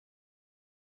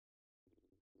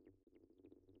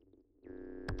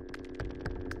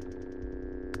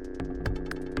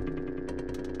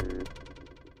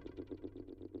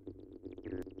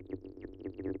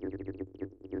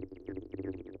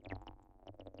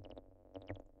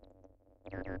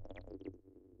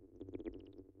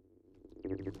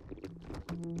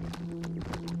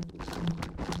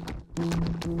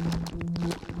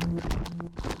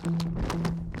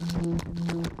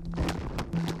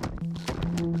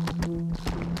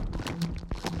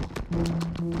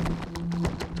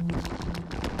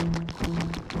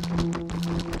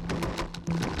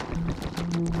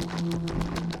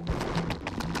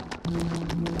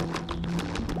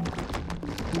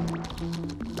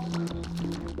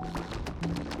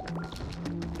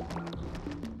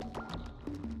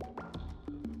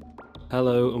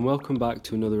Hello and welcome back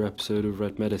to another episode of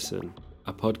Red Medicine,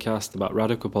 a podcast about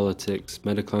radical politics,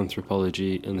 medical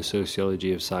anthropology and the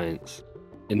sociology of science.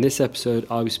 In this episode,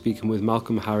 I'll be speaking with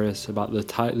Malcolm Harris about the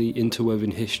tightly interwoven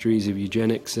histories of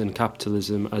eugenics and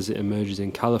capitalism as it emerges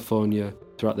in California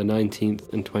throughout the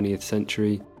 19th and 20th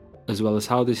century, as well as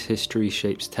how this history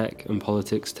shapes tech and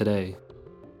politics today.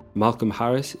 Malcolm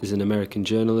Harris is an American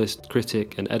journalist,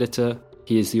 critic and editor.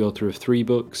 He is the author of 3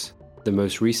 books, the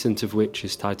most recent of which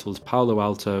is titled Palo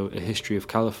Alto, A History of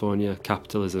California,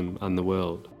 Capitalism and the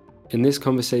World. In this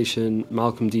conversation,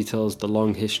 Malcolm details the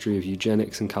long history of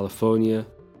eugenics in California,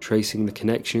 tracing the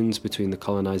connections between the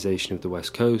colonization of the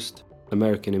West Coast,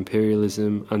 American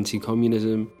imperialism,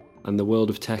 anti-communism, and the world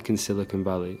of tech in Silicon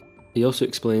Valley. He also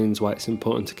explains why it's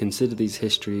important to consider these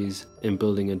histories in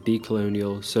building a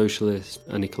decolonial, socialist,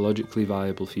 and ecologically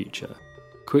viable future.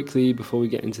 Quickly, before we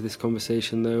get into this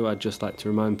conversation though, I'd just like to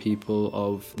remind people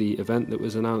of the event that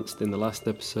was announced in the last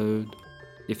episode.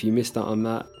 If you missed out on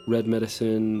that, Red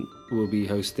Medicine will be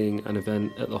hosting an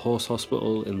event at the Horse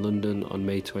Hospital in London on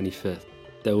May 25th.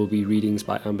 There will be readings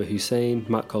by Amber Hussein,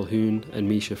 Matt Colquhoun and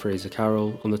Misha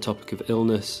Fraser-Carroll on the topic of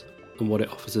illness and what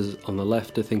it offers us on the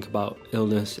left to think about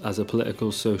illness as a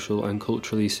political, social and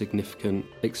culturally significant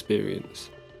experience.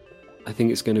 I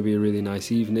think it's going to be a really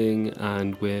nice evening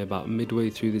and we're about midway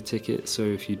through the ticket, so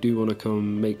if you do want to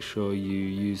come, make sure you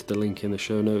use the link in the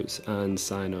show notes and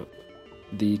sign up.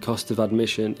 The cost of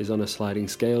admission is on a sliding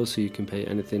scale, so you can pay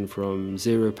anything from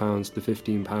 £0 to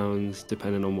 £15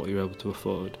 depending on what you're able to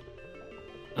afford.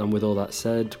 And with all that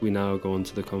said, we now go on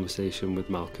to the conversation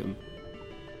with Malcolm.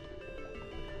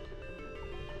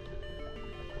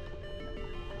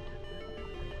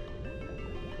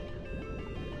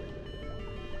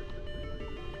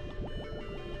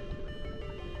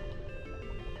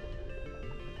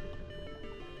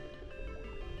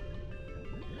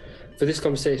 For this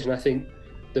conversation, I think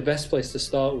the best place to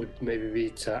start would maybe be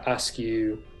to ask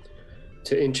you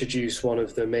to introduce one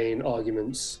of the main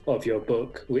arguments of your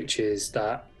book, which is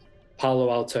that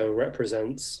Palo Alto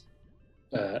represents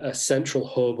a central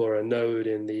hub or a node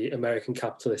in the American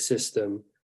capitalist system,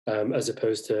 as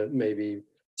opposed to maybe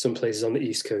some places on the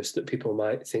East Coast that people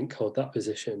might think hold that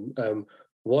position.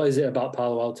 What is it about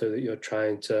Palo Alto that you're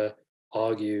trying to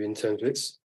argue in terms of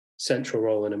its central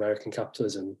role in American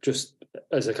capitalism? Just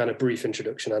as a kind of brief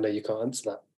introduction, I know you can't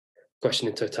answer that question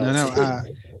in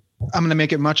totality. I'm going to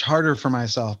make it much harder for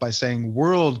myself by saying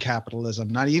world capitalism,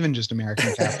 not even just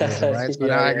American capitalism, right? So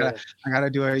I got to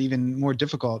do it even more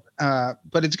difficult.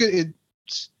 But it's good.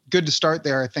 It's good to start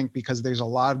there, I think, because there's a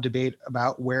lot of debate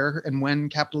about where and when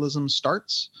capitalism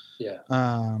starts.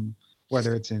 Yeah.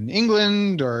 Whether it's in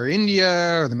England or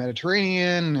India or the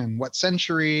Mediterranean and what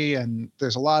century. And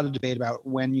there's a lot of debate about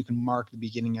when you can mark the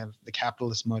beginning of the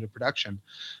capitalist mode of production.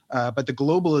 But the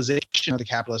globalization of the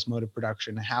capitalist mode of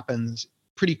production happens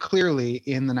pretty clearly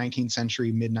in the 19th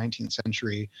century, mid-19th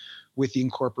century, with the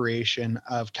incorporation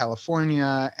of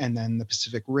California and then the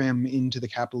Pacific Rim into the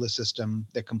capitalist system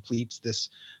that completes this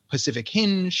Pacific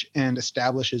hinge and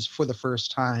establishes for the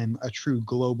first time a true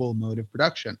global mode of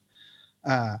production.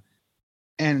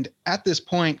 And at this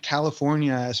point,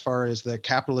 California, as far as the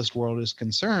capitalist world is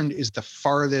concerned, is the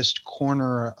farthest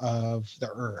corner of the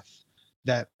earth,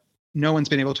 that no one's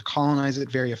been able to colonize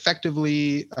it very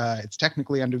effectively. It's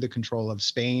technically under the control of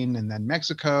Spain and then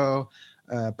Mexico,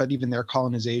 but even their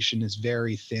colonization is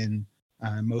very thin,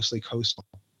 mostly coastal.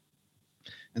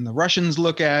 And the Russians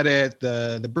look at it,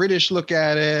 the British look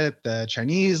at it, the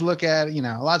Chinese look at it.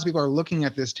 Lots of people are looking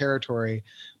at this territory,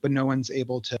 but no one's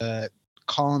able to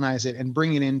colonize it and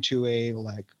bring it into a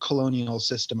colonial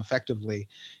system effectively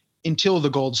until the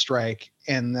gold strike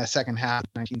in the second half of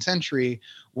the 19th century,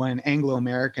 when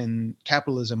Anglo-American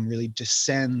capitalism really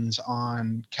descends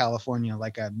on California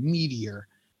like a meteor.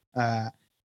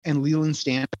 And Leland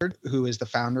Stanford, who is the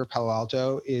founder of Palo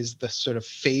Alto, is the sort of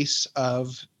face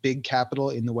of big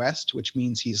capital in the West, which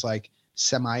means he's like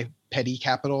semi-petty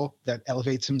capital that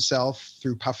elevates himself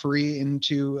through puffery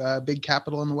into big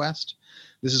capital in the West.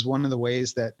 This is one of the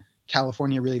ways that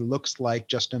California really looks like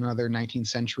just another 19th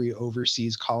century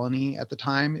overseas colony at the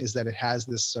time, is that it has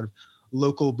this sort of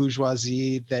local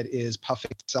bourgeoisie that is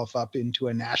puffing itself up into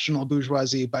a national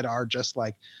bourgeoisie, but are just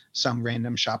like some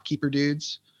random shopkeeper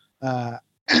dudes.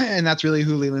 And that's really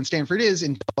who Leland Stanford is,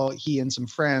 until he and some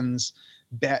friends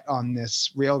bet on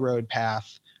this railroad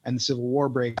path and the Civil War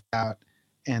breaks out,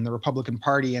 and the Republican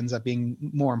Party ends up being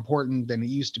more important than it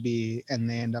used to be, and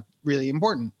they end up really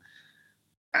important.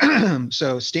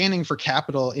 So standing for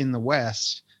capital in the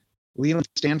West, Leland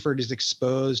Stanford is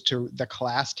exposed to the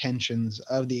class tensions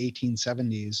of the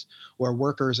 1870s, where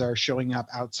workers are showing up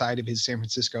outside of his San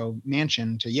Francisco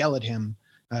mansion to yell at him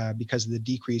because of the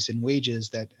decrease in wages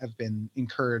that have been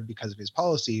incurred because of his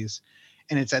policies.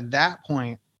 And it's at that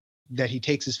point that he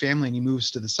takes his family and he moves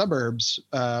to the suburbs,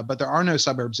 but there are no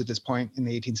suburbs at this point in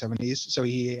the 1870s. So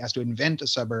he has to invent a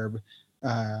suburb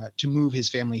to move his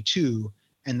family to.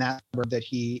 And that suburb that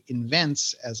he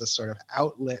invents as a sort of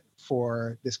outlet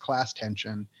for this class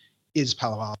tension is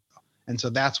Palo Alto. And so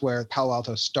that's where Palo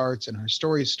Alto starts and her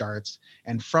story starts.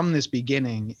 And from this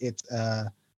beginning, it's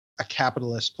a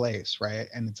capitalist place, right?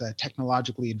 And it's a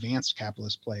technologically advanced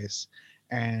capitalist place.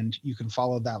 And you can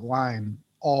follow that line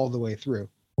all the way through.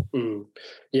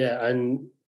 Yeah, and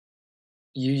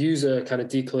you use a kind of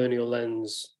decolonial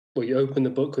lens. Well, you open the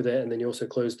book with it, and then you also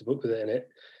close the book with it, and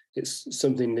it's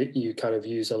something that you kind of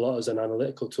use a lot as an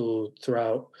analytical tool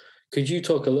throughout. Could you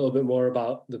talk a little bit more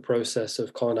about the process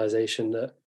of colonization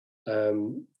that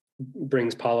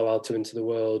brings Palo Alto into the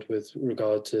world with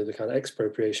regard to the kind of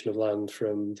expropriation of land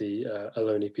from the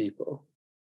Ohlone people?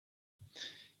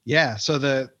 Yeah, so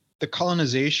the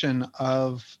colonization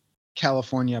of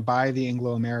California by the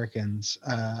Anglo-Americans,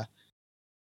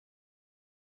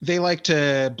 they like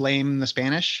to blame the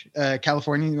Spanish.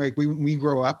 California, like we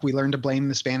grow up, we learn to blame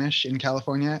the Spanish in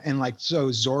California. And like, so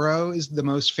Zorro is the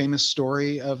most famous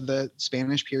story of the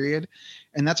Spanish period.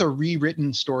 And that's a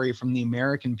rewritten story from the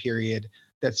American period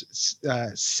that's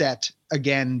set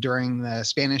again during the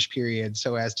Spanish period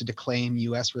so as to declaim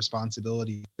US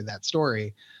responsibility for that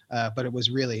story. But it was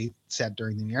really set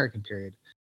during the American period.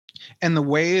 And the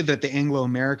way that the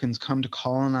Anglo-Americans come to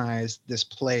colonize this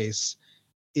place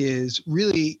is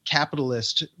really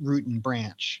capitalist root and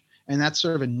branch. And that's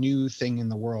sort of a new thing in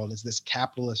the world, is this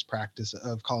capitalist practice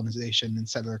of colonization and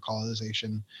settler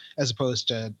colonization, as opposed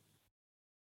to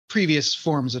previous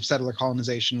forms of settler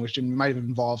colonization, which might have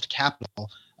involved capital,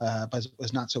 but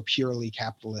was not so purely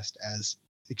capitalist as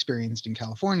experienced in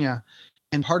California.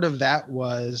 And part of that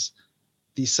was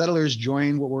the settlers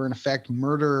joined what were in effect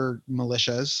murder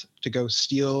militias to go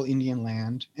steal Indian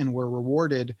land, and were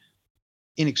rewarded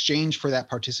in exchange for that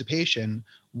participation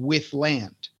with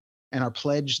land, and are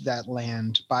pledged that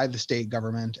land by the state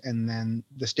government. And then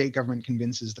the state government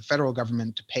convinces the federal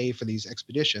government to pay for these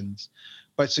expeditions.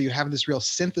 But so you have this real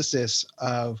synthesis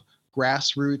of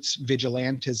grassroots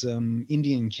vigilantism,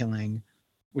 Indian killing,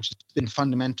 which has been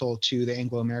fundamental to the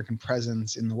Anglo-American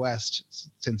presence in the West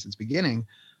since its beginning,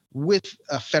 with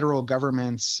a federal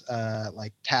government's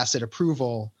like tacit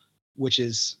approval, which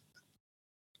is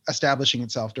establishing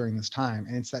itself during this time.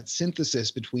 And it's that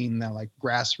synthesis between the like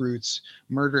grassroots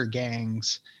murder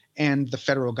gangs and the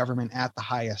federal government at the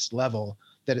highest level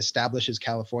that establishes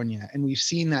California. And we've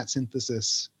seen that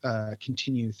synthesis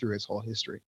continue through its whole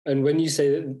history. And when you say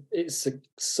that it's a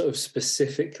sort of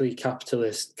specifically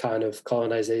capitalist kind of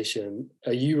colonization,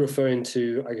 are you referring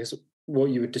to, I guess, what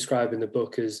you would describe in the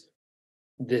book as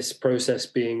this process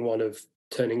being one of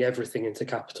turning everything into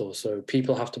capital? So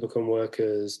people have to become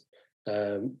workers,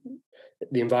 the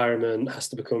environment has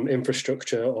to become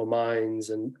infrastructure or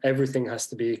mines, and everything has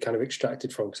to be kind of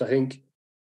extracted from. Because I think,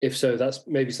 if so, that's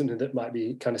maybe something that might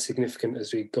be kind of significant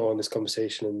as we go on this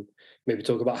conversation, and maybe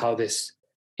talk about how this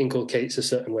inculcates a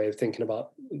certain way of thinking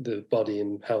about the body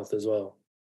and health as well.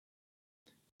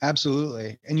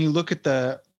 Absolutely. And you look at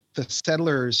the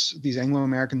settlers, these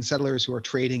Anglo-American settlers who are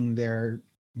trading their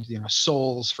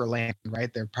souls for land,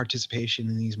 right? Their participation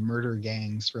in these murder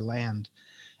gangs for land.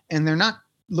 And they're not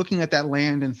looking at that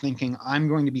land and thinking, I'm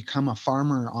going to become a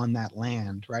farmer on that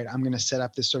land, right? I'm going to set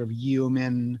up this sort of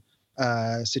human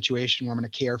situation where I'm going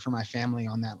to care for my family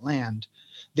on that land.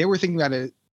 They were thinking about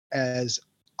it as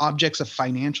objects of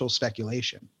financial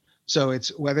speculation. So it's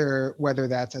whether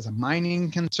that's as a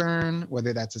mining concern,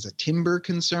 whether that's as a timber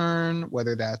concern,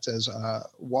 whether that's as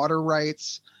water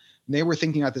rights. They were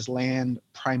thinking about this land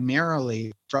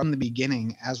primarily from the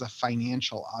beginning as a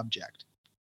financial object.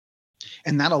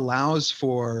 And that allows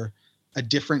for a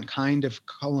different kind of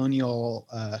colonial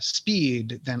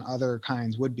speed than other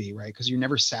kinds would be, right? Because you're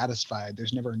never satisfied.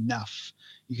 There's never enough.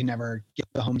 You can never get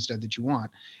the homestead that you want.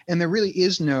 And there really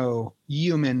is no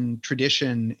human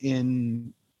tradition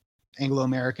in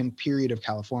Anglo-American period of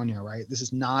California, right? This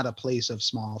is not a place of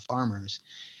small farmers.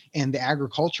 And the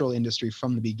agricultural industry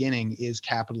from the beginning is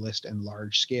capitalist and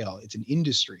large scale. It's an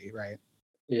industry, right?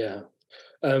 Yeah.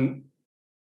 And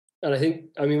I think,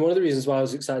 I mean, one of the reasons why I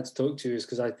was excited to talk to you is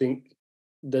because I think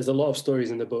there's a lot of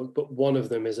stories in the book, but one of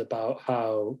them is about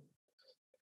how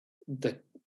the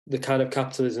kind of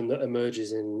capitalism that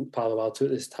emerges in Palo Alto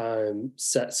at this time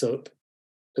sets up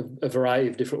a variety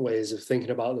of different ways of thinking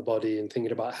about the body and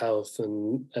thinking about health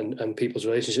and people's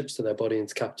relationships to their body and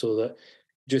to capital that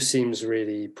just seems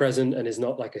really present and is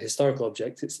not like a historical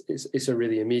object. It's a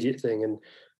really immediate thing. And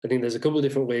I think there's a couple of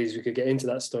different ways we could get into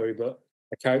that story, but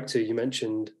a character you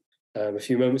mentioned a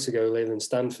few moments ago, Leland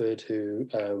Stanford, who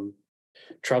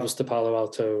travels to Palo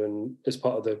Alto and is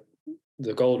part of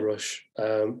the gold rush.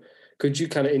 Could you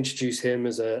kind of introduce him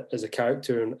as a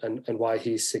character and why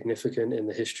he's significant in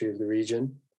the history of the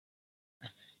region?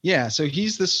 Yeah, so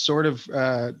he's this sort of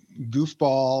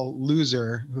goofball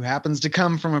loser who happens to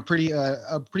come from a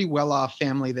pretty well-off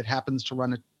family that happens to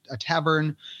run a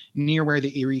tavern near where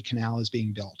the Erie Canal is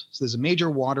being built. So there's a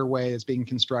major waterway that's being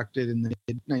constructed in the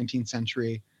mid-19th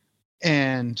century,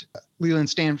 and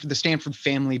the Stanford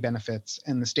family benefits,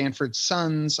 and the Stanford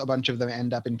sons, a bunch of them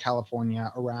end up in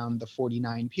California around the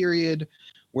 49 period,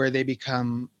 where they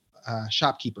become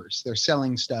shopkeepers. They're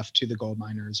selling stuff to the gold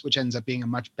miners, which ends up being a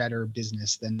much better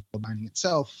business than gold mining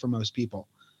itself for most people.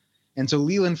 And so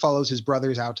Leland follows his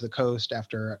brothers out to the coast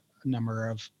after a number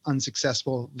of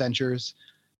unsuccessful ventures.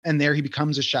 And there he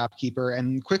becomes a shopkeeper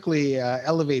and quickly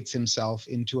elevates himself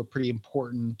into a pretty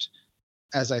important,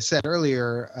 as I said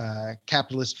earlier,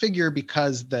 capitalist figure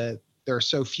because there are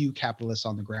so few capitalists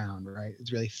on the ground, right?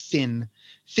 It's really thin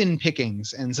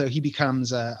pickings. And so he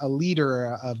becomes a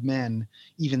leader of men,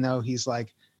 even though he's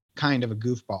like kind of a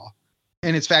goofball.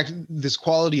 And in fact, this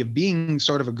quality of being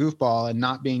sort of a goofball and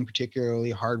not being particularly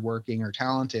hardworking or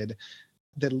talented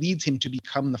that leads him to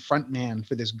become the front man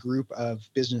for this group of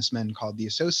businessmen called the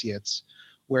Associates,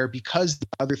 where because the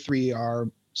other three are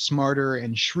smarter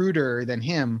and shrewder than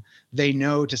him, they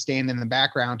know to stand in the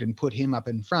background and put him up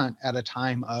in front at a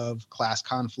time of class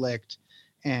conflict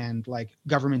and like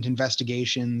government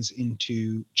investigations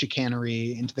into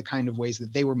chicanery, into the kind of ways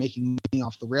that they were making money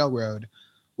off the railroad,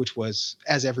 which was,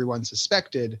 as everyone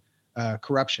suspected,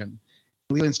 corruption.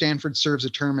 Leland Stanford serves a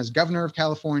term as governor of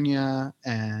California,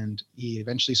 and he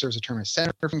eventually serves a term as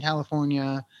senator from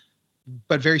California,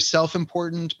 but very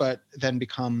self-important, but then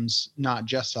becomes not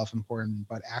just self-important,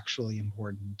 but actually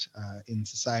important in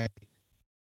society.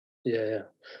 Yeah.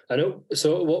 I know.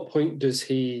 So at what point does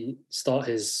he start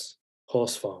his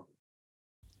horse farm?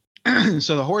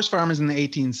 So the horse farm is in the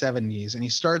 1870s, and he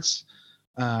starts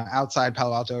outside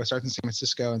Palo Alto. He starts in San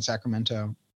Francisco and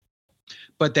Sacramento.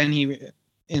 But then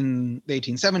in the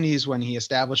 1870s, when he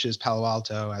establishes Palo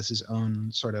Alto as his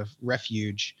own sort of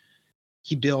refuge,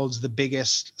 he builds the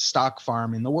biggest stock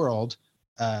farm in the world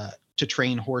to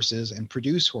train horses and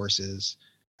produce horses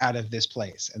out of this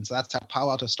place. And so that's how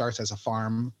Palo Alto starts, as a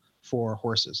farm for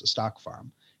horses, a stock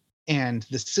farm. And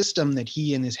the system that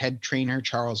he and his head trainer,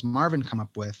 Charles Marvin, come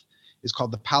up with is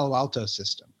called the Palo Alto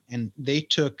system. And they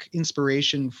took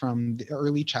inspiration from the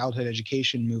early childhood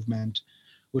education movement,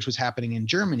 which was happening in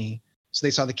Germany. So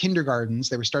they saw the kindergartens,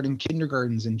 they were starting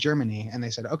kindergartens in Germany, and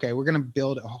they said, okay, we're going to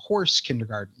build a horse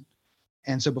kindergarten.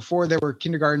 And so before there were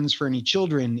kindergartens for any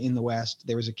children in the West,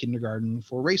 there was a kindergarten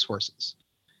for racehorses.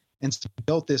 And so they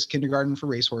built this kindergarten for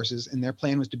racehorses, and their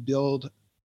plan was to build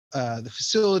the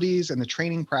facilities and the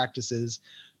training practices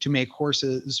to make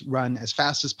horses run as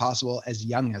fast as possible, as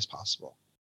young as possible.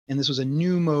 And this was a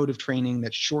new mode of training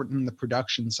that shortened the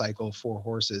production cycle for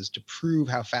horses to prove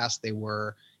how fast they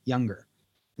were younger.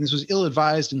 And this was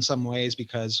ill-advised in some ways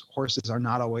because horses are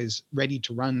not always ready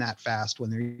to run that fast when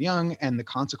they're young, and the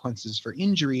consequences for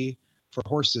injury for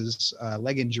horses,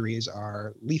 leg injuries,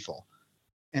 are lethal.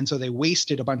 And so they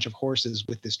wasted a bunch of horses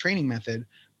with this training method,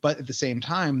 but at the same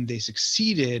time, they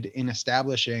succeeded in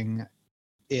establishing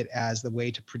it as the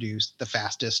way to produce the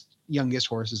fastest, youngest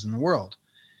horses in the world.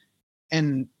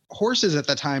 And horses at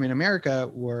the time in America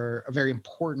were a very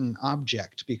important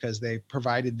object because they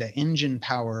provided the engine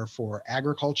power for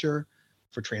agriculture,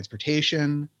 for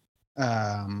transportation,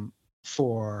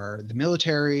 for the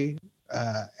military,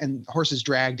 and horses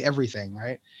dragged everything,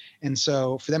 right? And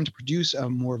so for them to produce a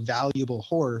more valuable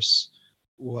horse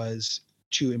was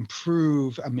to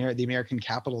improve the American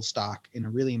capital stock in a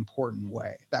really important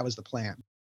way. That was the plan.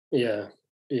 Yeah.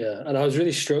 And I was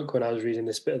really struck when I was reading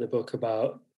this bit of the book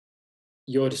about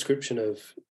your description of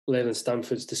Leland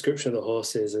Stanford's description of the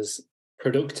horses as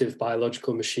productive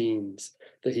biological machines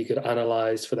that he could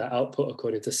analyze for their output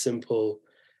according to simple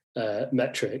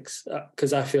metrics.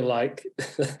 Because I feel like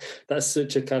that's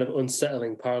such a kind of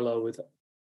unsettling parallel with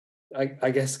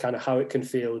I guess kind of how it can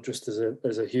feel just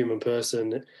as a human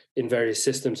person in various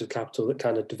systems of capital that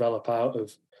kind of develop out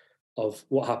of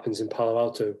what happens in Palo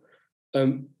Alto.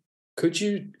 Could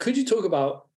you talk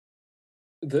about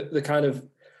the kind of,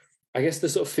 I guess, the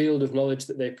sort of field of knowledge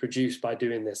that they produce by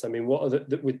doing this? I mean, what are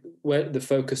where the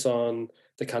focus on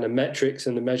the kind of metrics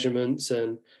and the measurements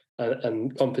and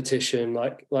competition,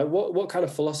 like what kind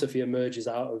of philosophy emerges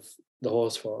out of the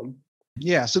horse farm?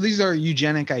 Yeah, so these are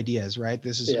eugenic ideas, right?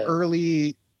 This is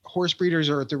early horse breeders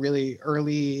are at the really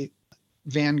early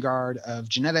vanguard of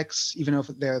genetics, even if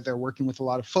they're working with a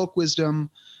lot of folk wisdom,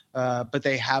 but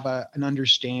they have an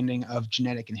understanding of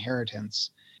genetic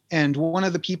inheritance. And one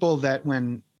of the people that,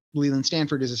 when Leland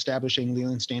Stanford is establishing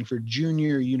Leland Stanford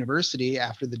Junior University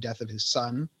after the death of his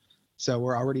son, so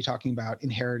we're already talking about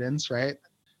inheritance, right?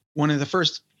 One of the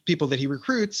first people that he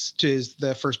recruits is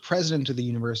the first president of the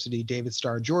university, David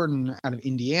Starr Jordan, out of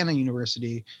Indiana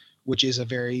University, which is a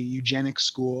very eugenic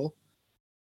school.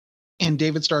 And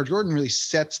David Starr Jordan really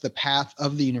sets the path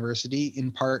of the university,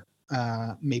 in part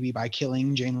maybe by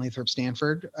killing Jane Lathrop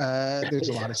Stanford. There's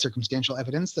a lot of circumstantial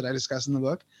evidence that I discuss in the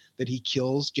book that he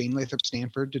kills Jane Lathrop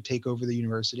Stanford to take over the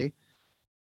university.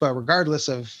 But regardless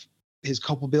of his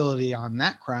culpability on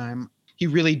that crime, he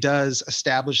really does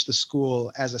establish the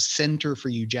school as a center for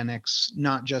eugenics,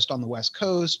 not just on the West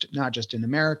Coast, not just in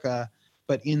America,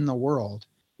 but in the world.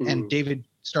 And David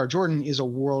Starr Jordan is a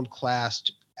world-class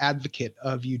advocate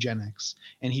of eugenics.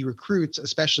 And he recruits,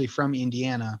 especially from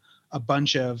Indiana, a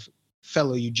bunch of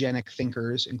fellow eugenic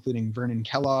thinkers, including Vernon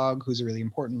Kellogg, who's a really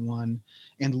important one,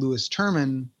 and Lewis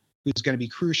Terman, who's going to be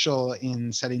crucial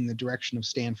in setting the direction of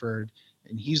Stanford.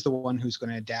 And he's the one who's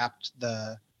going to adapt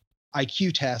the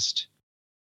IQ test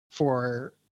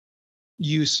for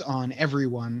use on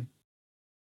everyone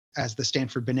as the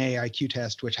Stanford-Binet IQ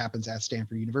test, which happens at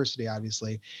Stanford University,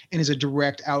 obviously, and is a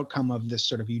direct outcome of this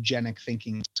sort of eugenic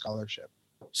thinking scholarship.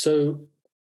 So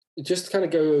just to kind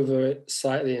of go over it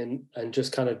slightly and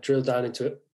just kind of drill down into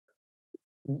it,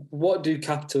 what do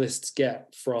capitalists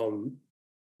get from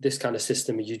this kind of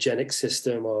system, a eugenic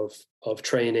system of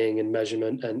training and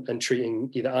measurement and treating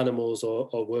either animals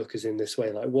or workers in this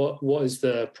way? Like what is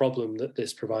the problem that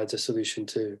this provides a solution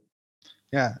to?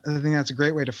 Yeah, I think that's a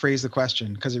great way to phrase the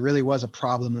question, because it really was a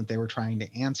problem that they were trying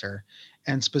to answer,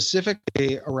 and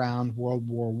specifically around World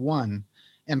War I.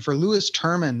 And for Lewis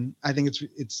Terman, I think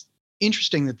it's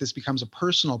interesting that this becomes a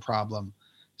personal problem.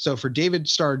 So for David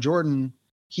Starr Jordan,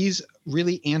 he's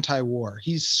really anti-war.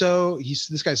 This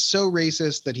guy's so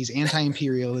racist that he's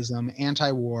anti-imperialism,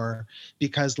 anti-war,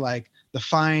 because like the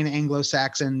fine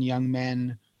Anglo-Saxon young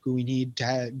men who we need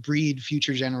to breed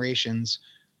future generations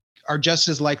are just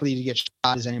as likely to get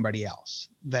shot as anybody else.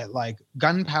 That like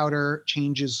gunpowder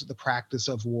changes the practice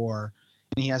of war.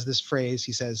 And he has this phrase,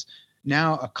 he says,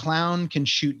 now a clown can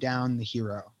shoot down the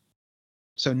hero.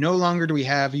 So no longer do we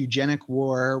have eugenic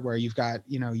war where you've got,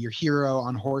 your hero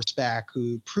on horseback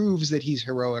who proves that he's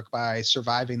heroic by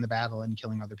surviving the battle and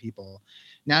killing other people.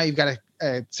 Now you've got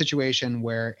a situation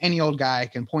where any old guy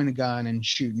can point a gun and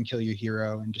shoot and kill your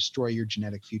hero and destroy your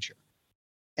genetic future.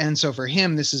 And so for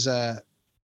him, this is a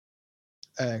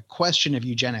question of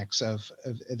eugenics, of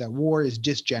that war is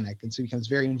dysgenic. And so he becomes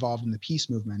very involved in the peace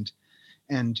movement.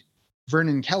 And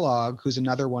Vernon Kellogg, who's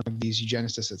another one of these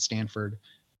eugenicists at Stanford,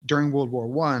 during World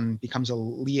War I becomes a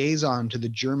liaison to the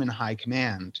German High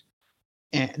Command.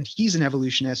 And he's an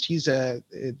evolutionist.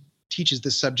 It teaches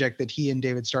this subject that he and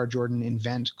David Starr Jordan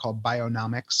invent called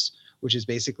bionomics, which is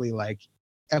basically like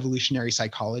evolutionary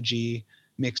psychology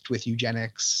mixed with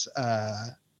eugenics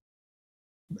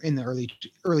in the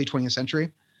early 20th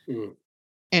century. Mm.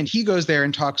 And he goes there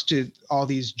and talks to all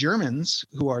these Germans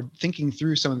who are thinking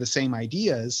through some of the same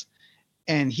ideas.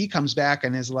 And he comes back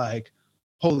and is like,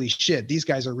 holy shit, these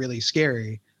guys are really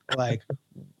scary. Like,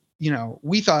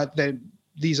 we thought that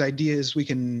these ideas, we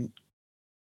can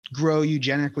grow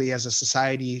eugenically as a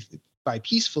society by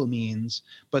peaceful means,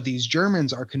 but these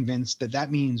Germans are convinced that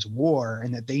that means war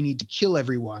and that they need to kill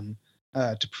everyone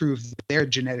to prove that they're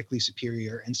genetically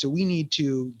superior. And so we need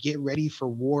to get ready for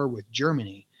war with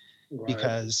Germany, right,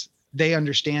 because they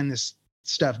understand this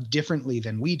stuff differently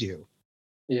than we do.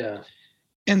 Yeah.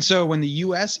 And so when the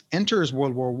U.S. enters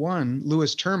World War I,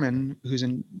 Lewis Terman,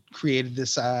 created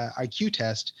this IQ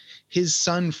test, his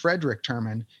son Frederick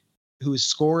Terman, who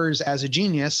scores as a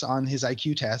genius on his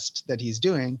IQ test that he's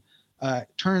doing,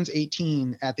 turns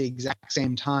 18 at the exact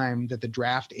same time that the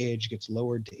draft age gets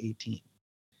lowered to 18.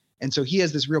 And so he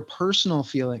has this real personal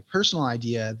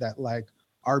idea that like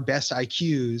our best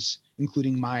IQs,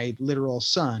 including my literal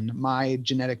son, my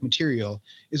genetic material,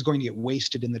 is going to get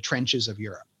wasted in the trenches of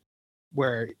Europe,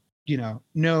 where,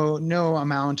 no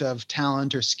amount of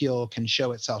talent or skill can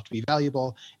show itself to be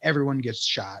valuable. Everyone gets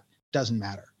shot, doesn't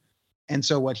matter. And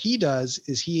so what he does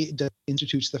is he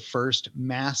institutes the first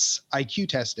mass IQ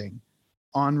testing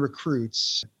on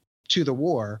recruits to the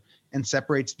war and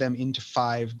separates them into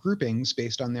 5 groupings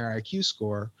based on their IQ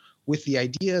score, with the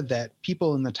idea that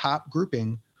people in the top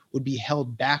grouping would be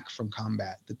held back from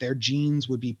combat, that their genes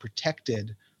would be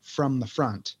protected from the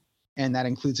front. And that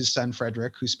includes his son,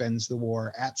 Frederick, who spends the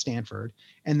war at Stanford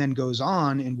and then goes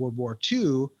on in World War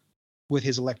II with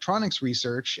his electronics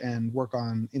research and work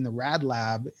in the Rad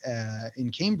Lab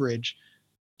in Cambridge,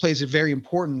 plays a very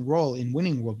important role in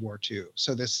winning World War II.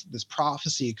 So this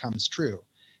prophecy comes true.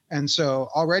 And so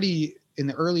already in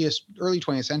the early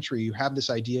 20th century, you have this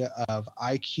idea of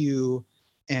IQ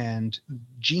and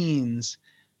genes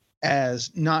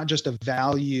as not just a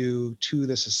value to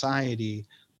the society,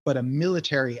 but a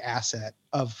military asset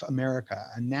of America,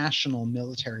 a national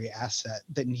military asset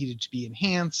that needed to be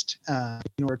enhanced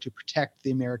in order to protect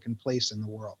the American place in the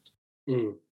world.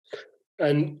 Mm.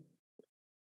 And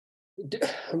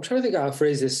I'm trying to think how to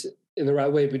phrase this in the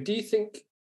right way, but do you think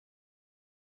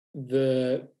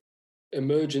the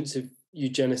emergence of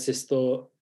eugenicist thought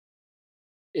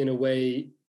in a way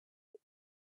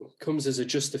comes as a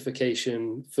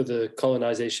justification for the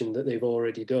colonization that they've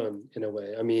already done, in a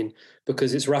way? I mean,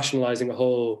 because it's rationalizing a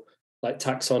whole like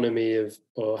taxonomy of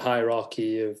or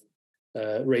hierarchy of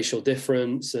racial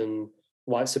difference and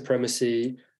white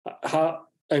supremacy.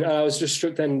 And I was just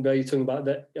struck then by you talking about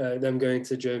that them going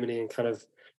to Germany and kind of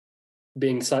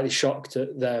being slightly shocked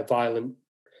at their violent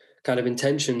kind of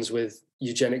intentions with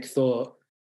eugenic thought.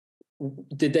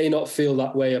 Did they not feel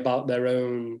that way about their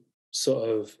own sort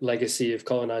of legacy of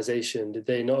colonization? Did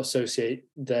they not associate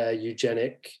their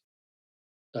eugenic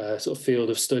sort of field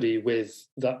of study with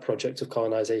that project of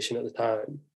colonization at the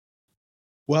time?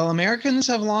 Well, Americans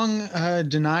have long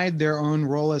denied their own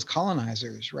role as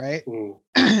colonizers, right?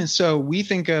 So we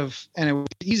think of, and it was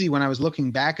easy when I was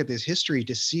looking back at this history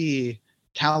to see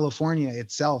California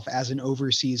itself as an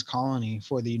overseas colony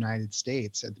for the United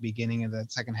States at the beginning of the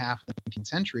second half of the 19th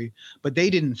century, but they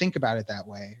didn't think about it that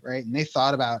way, right? And they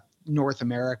thought about North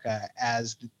America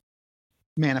as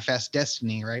manifest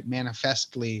destiny, right?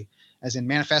 Manifestly, as in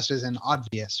manifest as in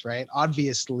obvious, right?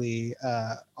 Obviously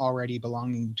already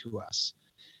belonging to us.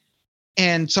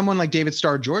 And someone like David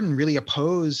Starr Jordan really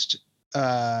opposed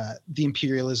the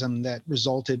imperialism that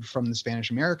resulted from the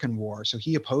Spanish-American War. So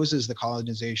he opposes the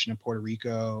colonization of Puerto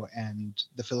Rico and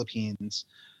the Philippines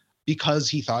because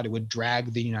he thought it would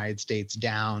drag the United States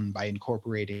down by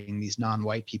incorporating these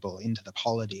non-white people into the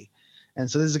polity. And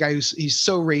so this is a guy he's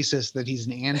so racist that he's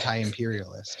an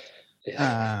anti-imperialist,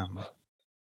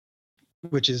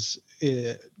 which is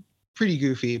pretty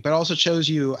goofy, but also shows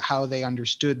you how they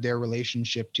understood their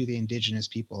relationship to the indigenous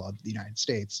people of the United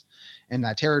States and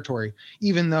that territory,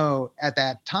 even though at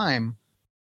that time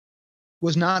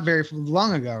was not very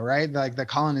long ago, right? Like the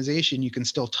colonization, you can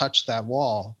still touch that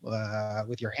wall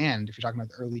with your hand. If you're talking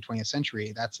about the early 20th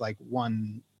century, that's like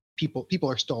people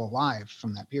are still alive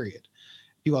from that period.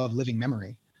 People have living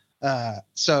memory.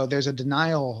 So there's a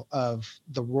denial of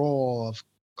the role of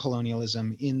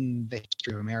colonialism in the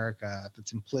history of America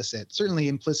that's implicit, certainly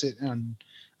implicit in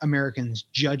Americans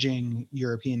judging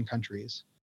European countries.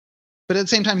 But at the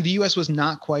same time, the US was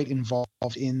not quite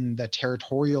involved in the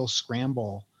territorial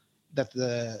scramble that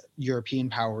the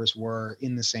European powers were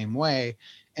in the same way.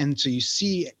 And so you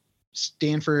see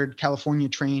Stanford, California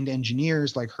trained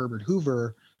engineers like Herbert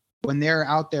Hoover, when they're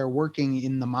out there working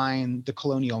in the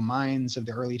colonial mines of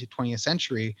the early 20th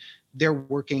century, they're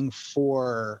working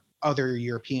for other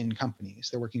European companies.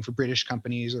 They're working for British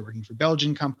companies, they're working for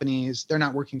Belgian companies. They're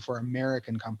not working for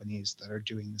American companies that are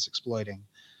doing this exploiting,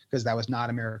 because that was not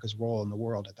America's role in the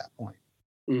world at that point.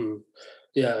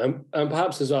 Yeah, and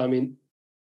perhaps as well, I mean,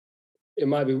 it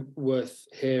might be worth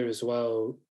here as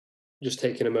well, just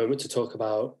taking a moment to talk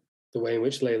about the way in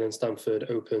which Leland Stanford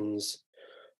opens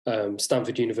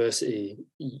Stanford University.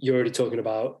 You're already talking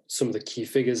about some of the key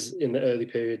figures in the early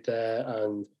period there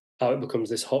and how it becomes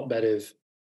this hotbed of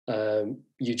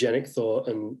eugenic thought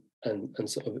and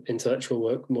sort of intellectual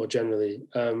work more generally.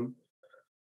 At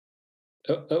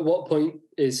what point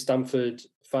is Stanford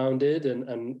founded,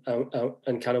 and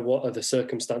kind of what are the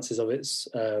circumstances of its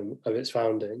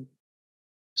founding?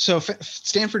 So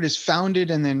Stanford is founded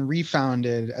and then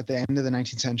refounded at the end of the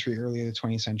 19th century, early of the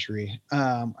 20th century.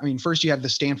 I mean, first you have the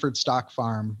Stanford Stock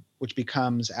Farm, which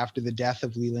becomes, after the death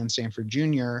of Leland Stanford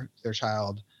Jr., their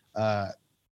child,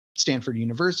 Stanford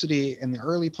University. And the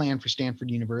early plan for Stanford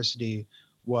University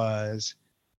was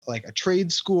like a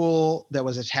trade school that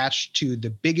was attached to the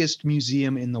biggest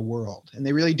museum in the world. And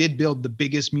they really did build the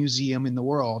biggest museum in the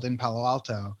world in Palo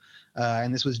Alto.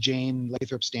 And this was Jane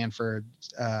Lathrop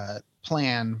Stanford's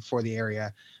plan for the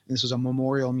area. And this was a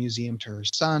memorial museum to her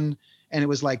son. And it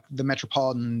was like the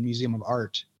Metropolitan Museum of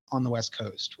Art on the West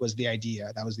Coast was the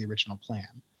idea. That was the original plan.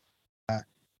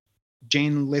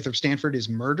 Jane Lathrop Stanford is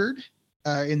murdered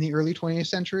in the early 20th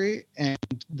century, and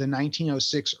the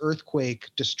 1906 earthquake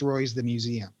destroys the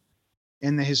museum.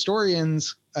 And the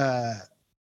historians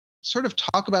sort of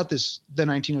talk about the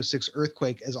 1906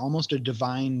 earthquake as almost a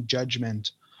divine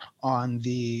judgment on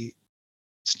the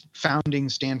founding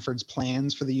Stanford's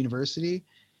plans for the university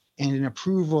and an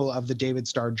approval of the David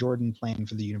Starr Jordan plan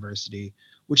for the university,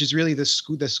 which is really the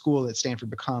school that Stanford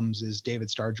becomes is David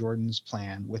Starr Jordan's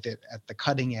plan, with it at the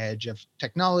cutting edge of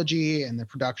technology and the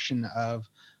production of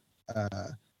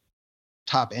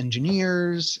top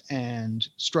engineers and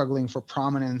struggling for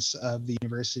prominence of the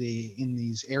university in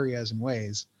these areas and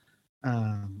ways,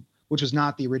 which was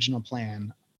not the original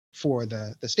plan for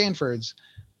the Stanfords.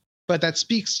 But that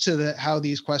speaks to how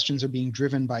these questions are being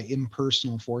driven by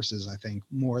impersonal forces, I think,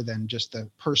 more than just the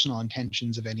personal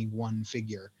intentions of any one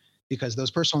figure, because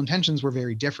those personal intentions were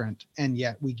very different, and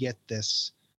yet we get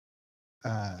this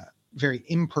very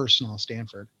impersonal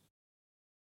Stanford.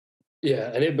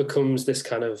 Yeah, and it becomes this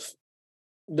kind of,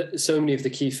 so many of the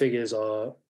key figures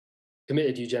are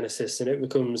committed eugenicists, and it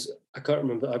becomes, I can't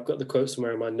remember, I've got the quote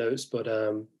somewhere in my notes, but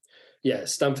yeah,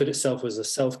 Stanford itself was a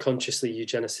self-consciously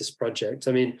eugenicist project.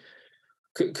 I mean,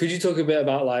 could you talk a bit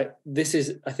about, like, this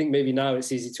is, I think maybe now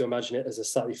it's easy to imagine it as a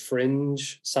slightly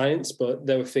fringe science, but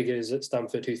there were figures at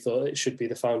Stanford who thought it should be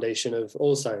the foundation of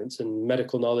all science and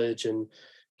medical knowledge, and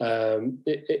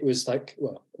it was like,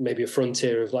 well, maybe a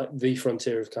frontier of, like, the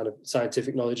frontier of kind of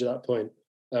scientific knowledge at that point.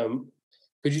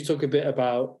 Could you talk a bit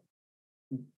about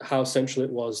how central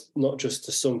it was, not just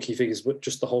to some key figures, but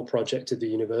just the whole project of the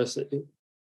university?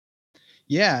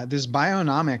 Yeah, this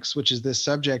bionomics, which is this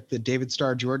subject that David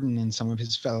Starr Jordan and some of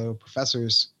his fellow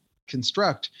professors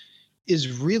construct,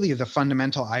 is really the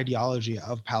fundamental ideology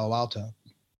of Palo Alto,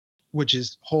 which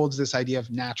holds this idea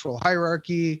of natural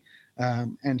hierarchy,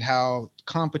 and how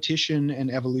competition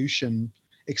and evolution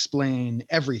explain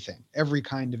everything, every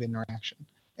kind of interaction.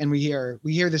 And we hear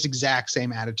this exact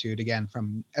same attitude again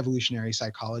from evolutionary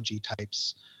psychology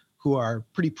types who are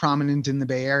pretty prominent in the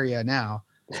Bay Area now.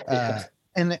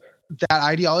 And that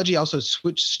ideology also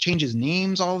changes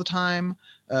names all the time,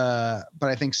 but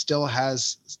I think still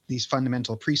has these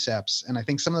fundamental precepts. And I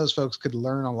think some of those folks could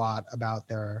learn a lot about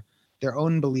their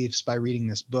own beliefs by reading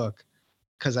this book,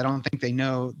 because I don't think they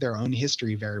know their own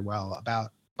history very well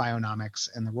about bionomics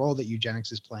and the role that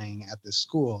eugenics is playing at this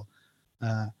school.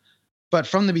 But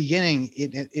from the beginning,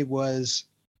 it was,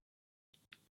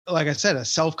 like I said, a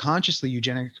self-consciously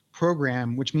eugenic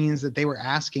program, which means that they were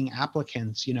asking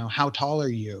applicants, how tall are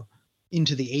you,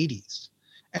 into the 80s.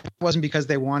 And it wasn't because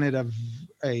they wanted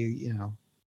a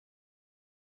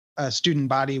student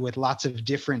body with lots of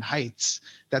different heights.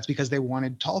 That's because they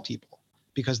wanted tall people,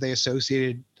 because they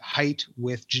associated height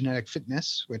with genetic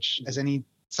fitness, which, as any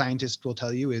scientist will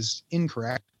tell you, is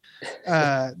incorrect.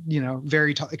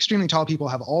 Very tall, extremely tall people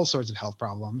have all sorts of health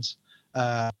problems,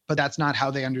 but that's not how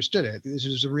they understood it. This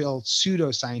was a real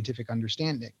pseudo-scientific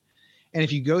understanding. And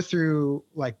if you go through,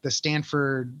 like, the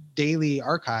Stanford Daily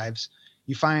archives,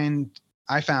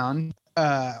 I found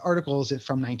articles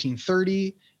from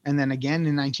 1930 and then again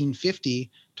in 1950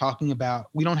 talking about,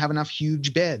 we don't have enough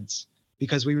huge beds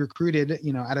because we recruited,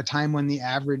 at a time when the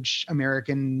average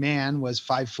American man was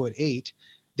 5'8",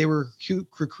 they were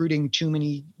recruiting too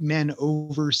many men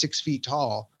over 6 feet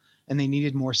tall, and they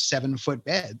needed more 7-foot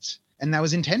beds. And that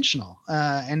was intentional.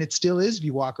 And it still is if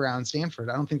you walk around Stanford.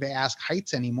 I don't think they ask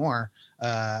heights anymore.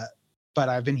 But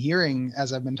I've been hearing,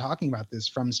 as I've been talking about this,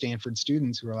 from Stanford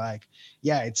students who are like,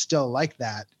 yeah, it's still like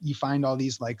that. You find all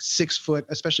these, like, 6 foot,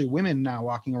 especially women now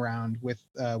walking around with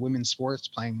women's sports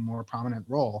playing a more prominent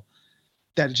role.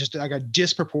 That it's just like a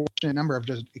disproportionate number of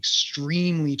just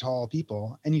extremely tall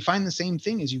people. And you find the same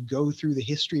thing as you go through the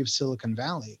history of Silicon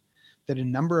Valley, that a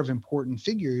number of important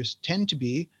figures tend to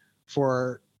be,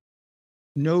 for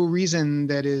no reason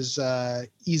that is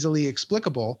easily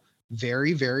explicable,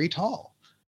 very, very tall.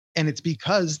 And it's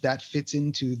because that fits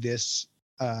into this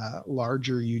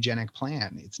larger eugenic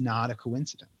plan. It's not a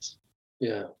coincidence.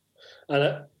 Yeah.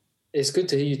 And it's good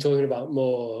to hear you talking about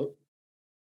more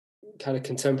kind of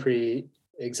contemporary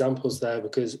examples there,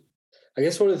 because I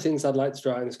guess one of the things I'd like to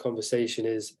draw out in this conversation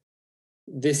is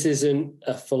this isn't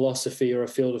a philosophy or a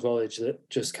field of knowledge that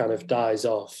just kind of dies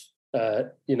off.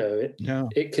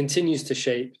 It continues to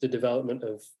shape the development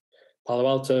of Palo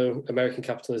Alto, American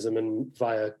capitalism, and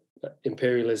via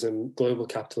imperialism, global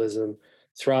capitalism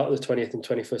throughout the 20th and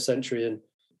 21st century. And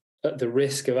at the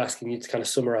risk of asking you to kind of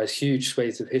summarize huge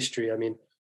swathes of history, I mean,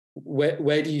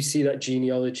 where do you see that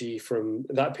genealogy from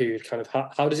that period? Kind of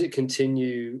how does it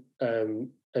continue and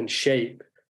shape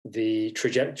the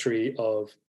trajectory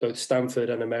of both Stanford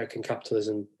and American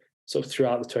capitalism sort of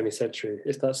throughout the 20th century?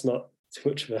 If that's not too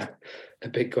much of a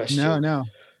big question. No.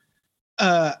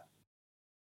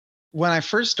 When I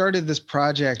first started this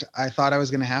project, I thought I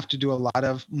was going to have to do a lot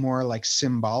of more like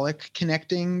symbolic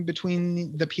connecting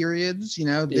between the periods.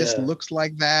 This looks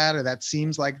like that, or that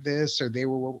seems like this, or they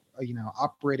were,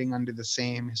 operating under the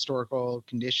same historical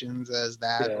conditions as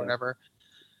that, or whatever.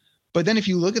 But then if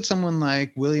you look at someone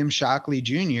like William Shockley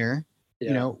Jr.,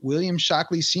 William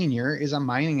Shockley Sr. is a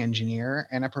mining engineer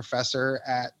and a professor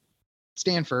at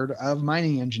Stanford of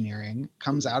mining engineering,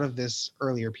 comes out of this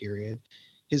earlier period.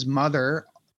 His mother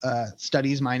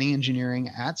studies mining engineering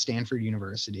at Stanford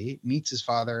University, meets his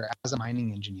father as a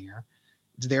mining engineer.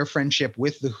 It's their friendship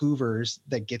with the Hoovers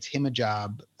that gets him a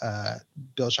job,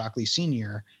 Bill Shockley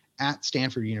Sr., at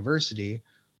Stanford University,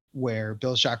 where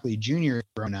Bill Shockley Jr. is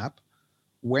grown up.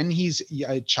 When he's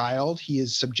a child, he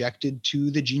is subjected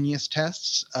to the genius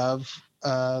tests of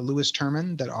Lewis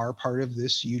Terman that are part of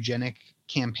this eugenic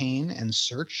campaign and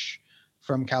search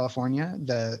from California,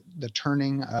 the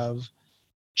turning of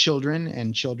children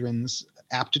and children's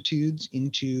aptitudes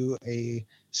into a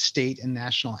state and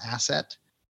national asset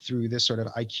through this sort of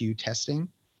IQ testing.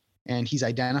 And he's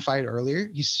identified earlier.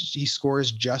 He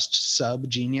scores just sub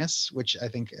genius, which I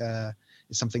think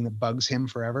is something that bugs him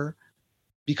forever,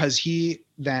 because he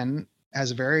then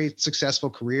has a very successful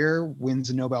career,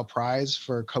 wins a Nobel Prize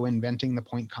for co-inventing the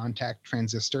point contact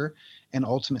transistor, and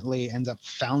ultimately ends up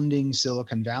founding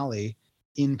Silicon Valley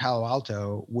in Palo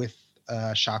Alto with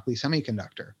Shockley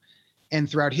Semiconductor. And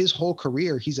throughout his whole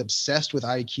career, he's obsessed with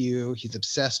IQ. He's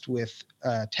obsessed with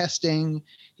testing.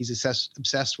 He's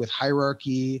obsessed with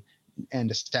hierarchy and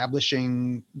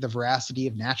establishing the veracity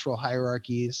of natural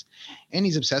hierarchies. And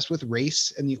he's obsessed with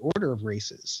race and the order of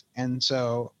races. And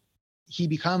so he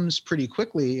becomes pretty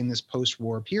quickly in this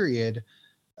post-war period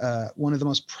one of the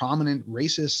most prominent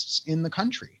racists in the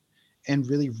country, and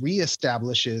really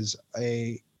reestablishes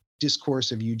a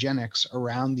discourse of eugenics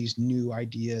around these new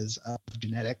ideas of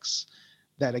genetics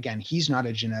that, again, he's not a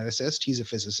geneticist, he's a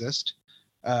physicist,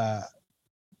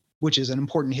 which is an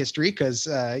important history because,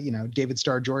 David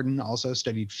Starr Jordan also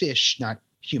studied fish, not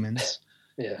humans.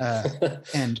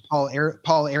 And Paul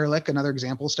Ehrlich, another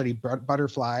example, studied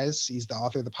butterflies. He's the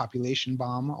author of The Population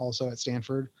Bomb, also at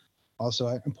Stanford, also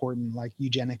an important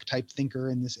eugenic type thinker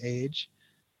in this age.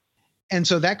 And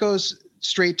so that goes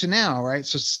straight to now, right?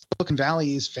 So Silicon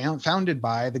Valley is founded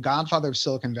by the godfather of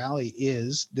Silicon Valley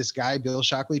is this guy, Bill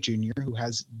Shockley Jr., who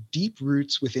has deep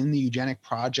roots within the eugenic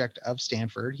project of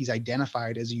Stanford. He's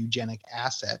identified as a eugenic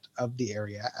asset of the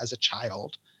area as a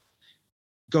child,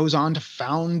 goes on to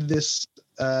found this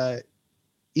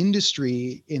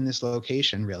industry in this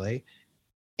location, really,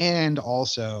 and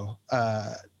also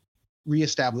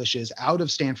reestablishes out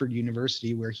of Stanford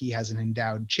University, where he has an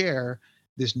endowed chair,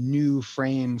 this new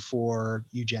frame for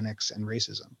eugenics and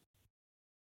racism.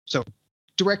 So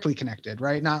directly connected,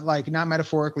 right? Not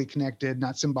metaphorically connected,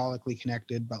 not symbolically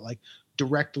connected, but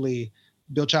directly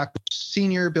Bill Shockley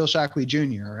Sr., Bill Shockley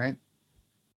Jr., right?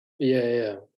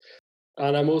 Yeah.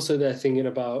 And I'm also there thinking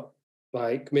about,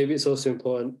 maybe it's also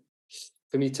important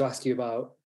for me to ask you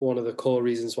about one of the core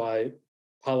reasons why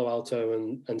Palo Alto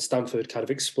and Stanford kind of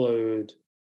explode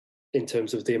in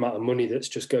terms of the amount of money that's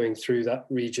just going through that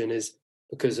region is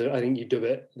because I think you dub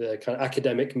it the kind of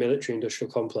academic military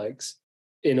industrial complex.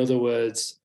 In other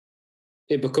words,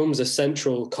 it becomes a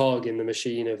central cog in the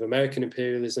machine of American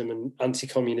imperialism and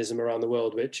anti-communism around the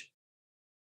world, which,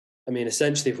 I mean,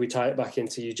 essentially, if we tie it back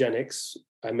into eugenics,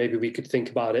 and maybe we could think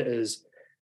about it as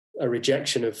a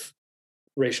rejection of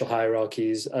racial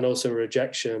hierarchies and also a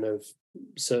rejection of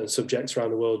certain subjects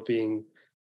around the world being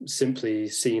simply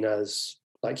seen as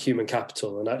human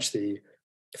capital and actually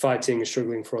fighting and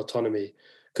struggling for autonomy.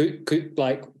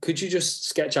 Could you just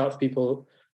sketch out for people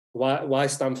why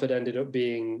Stanford ended up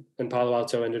being and Palo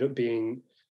Alto ended up being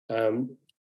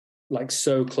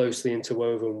so closely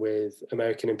interwoven with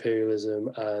American imperialism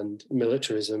and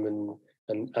militarism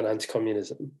and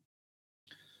anti-communism?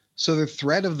 So the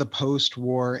threat of the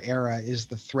post-war era is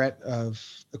the threat of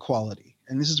equality.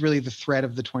 And this is really the threat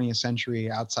of the 20th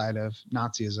century outside of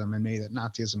Nazism, and maybe that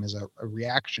Nazism is a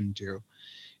reaction to,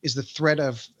 is the threat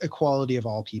of equality of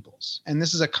all peoples. And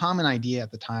this is a common idea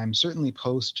at the time, certainly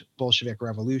post-Bolshevik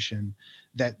Revolution,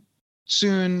 that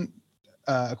soon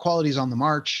equality is on the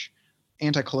march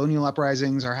anti-colonial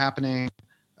uprisings are happening.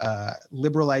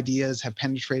 Liberal ideas have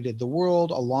penetrated the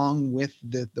world along with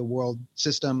the world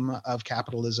system of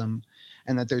capitalism,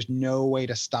 and that there's no way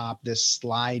to stop this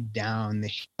slide down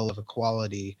the hill of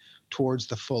equality towards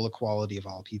the full equality of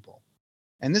all people.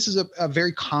 And this is a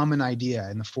very common idea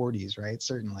in the 40s, right?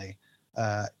 Certainly.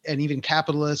 And even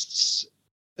capitalists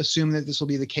assume that this will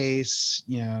be the case.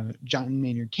 You know, John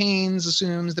Maynard Keynes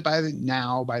assumes that by the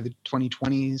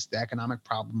 2020s, the economic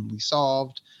problem will be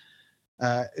solved,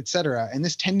 et cetera. And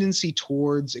this tendency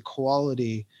towards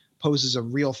equality poses a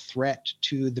real threat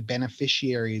to the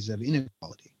beneficiaries of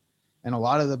inequality. And a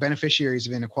lot of the beneficiaries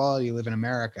of inequality live in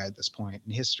America at this point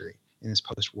in history, in this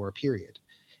post-war period.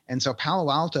 And so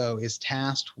Palo Alto is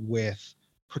tasked with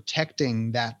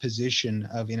protecting that position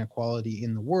of inequality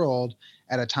in the world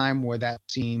at a time where that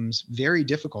seems very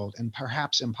difficult and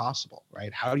perhaps impossible,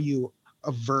 right? How do you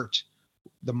avert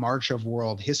the march of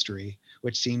world history,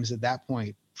 which seems at that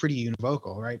point pretty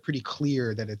univocal, right? Pretty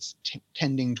clear that it's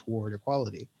tending toward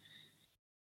equality.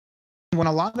 When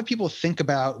a lot of people think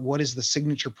about what is the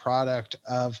signature product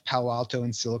of Palo Alto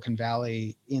and Silicon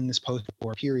Valley in this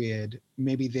post-war period,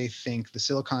 maybe they think the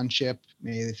Silicon chip,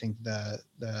 maybe they think the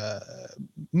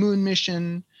moon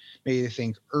mission, maybe they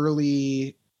think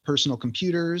early personal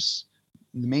computers,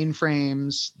 the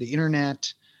mainframes, the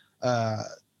internet, the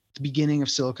beginning of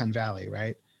Silicon Valley,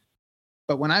 right?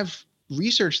 But when I've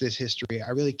researched this history,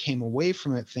 I really came away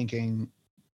from it thinking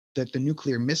that the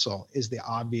nuclear missile is the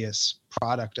obvious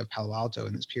product of Palo Alto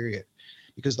in this period,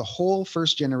 because the whole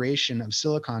first generation of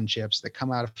silicon chips that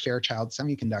come out of Fairchild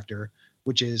Semiconductor,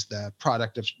 which is the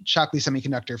product of Shockley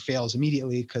Semiconductor, fails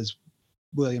immediately because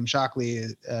William Shockley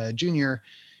Jr.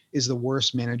 is the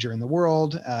worst manager in the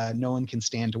world. No one can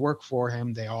stand to work for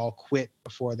him. They all quit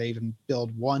before they even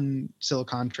build one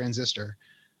silicon transistor.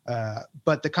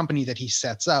 But the company that he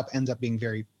sets up ends up being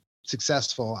very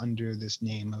successful under this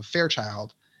name of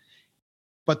Fairchild.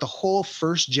 But the whole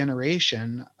first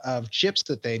generation of chips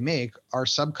that they make are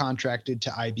subcontracted to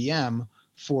IBM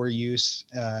for use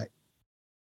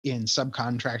in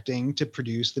subcontracting to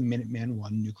produce the Minuteman I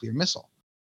nuclear missile.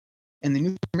 And the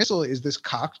nuclear missile is this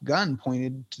cocked gun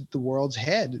pointed to the world's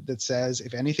head that says,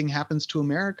 if anything happens to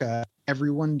America,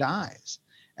 everyone dies.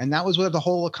 And that was what the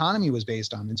whole economy was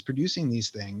based on. It's producing these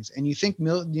things. And you think,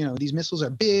 these missiles are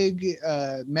big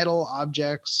metal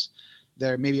objects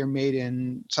that maybe are made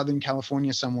in Southern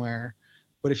California somewhere.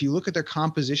 But if you look at their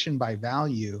composition by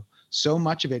value, so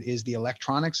much of it is the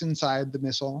electronics inside the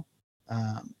missile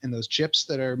and those chips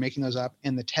that are making those up,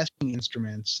 and the testing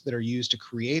instruments that are used to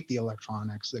create the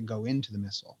electronics that go into the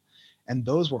missile. And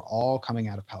those were all coming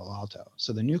out of Palo Alto.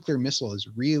 So the nuclear missile is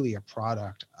really a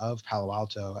product of Palo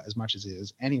Alto as much as it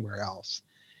is anywhere else.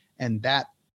 And that,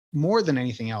 more than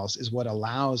anything else, is what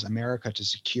allows America to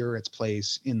secure its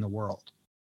place in the world.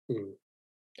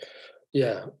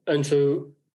 Yeah. And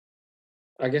so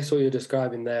I guess what you're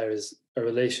describing there is a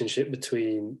relationship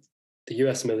between the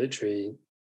US military,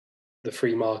 the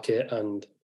free market, and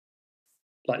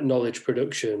like knowledge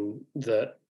production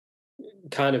that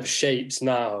kind of shapes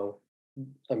now,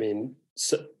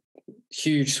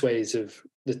 huge swathes of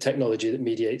the technology that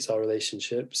mediates our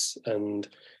relationships and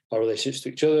our relationships to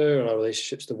each other and our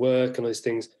relationships to work and all these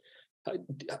things.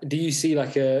 Do you see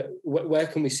where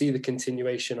can we see the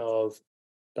continuation of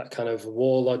that kind of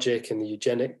war logic and the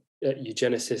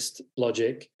eugenicist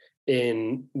logic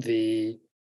in the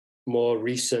more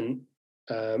recent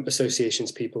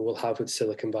associations people will have with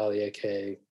Silicon Valley,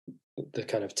 aka the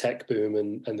kind of tech boom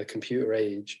and the computer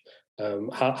age?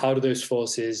 How do those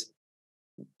forces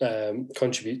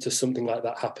contribute to something like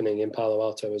that happening in Palo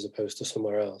Alto as opposed to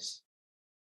somewhere else?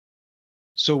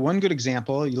 So one good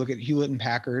example, you look at Hewlett and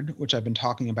Packard, which I've been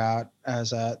talking about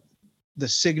as the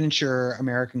signature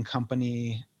American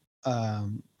company,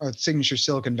 or signature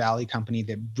Silicon Valley company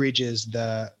that bridges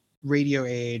the radio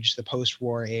age, the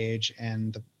post-war age,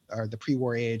 and the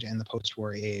pre-war age and the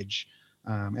post-war age,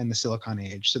 and the silicon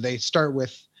age. So they start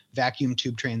with vacuum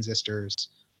tube transistors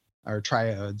or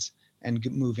triodes and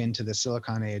move into the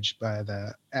silicon age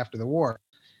after the war.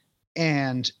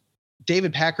 And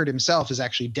David Packard himself is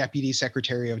actually Deputy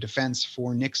Secretary of Defense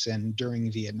for Nixon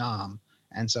during Vietnam.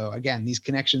 And so again, these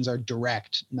connections are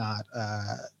direct, not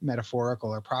metaphorical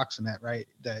or proximate, right?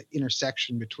 The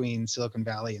intersection between Silicon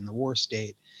Valley and the war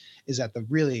state is at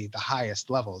the highest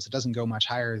levels. It doesn't go much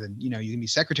higher than, you can be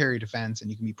Secretary of Defense and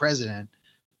you can be president,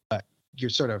 but you're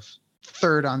sort of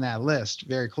third on that list,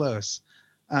 very close.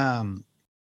 And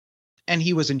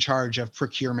he was in charge of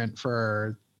procurement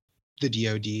for the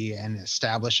DoD and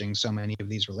establishing so many of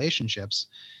these relationships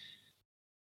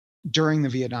during the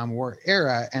Vietnam War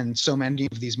era. And so many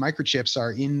of these microchips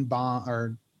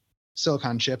are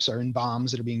silicon chips are in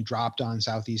bombs that are being dropped on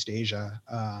Southeast Asia,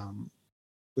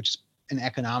 which is an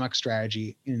economic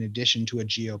strategy in addition to a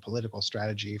geopolitical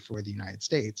strategy for the United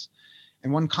States.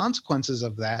 And one consequences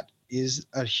of that is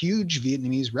a huge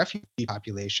Vietnamese refugee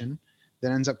population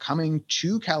that ends up coming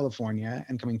to California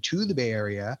and coming to the Bay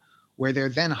Area, where they're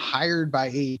then hired by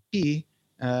HP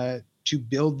to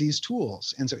build these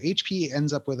tools. And so HP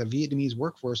ends up with a Vietnamese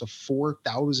workforce of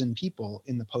 4,000 people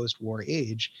in the post-war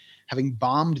age, having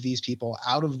bombed these people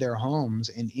out of their homes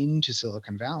and into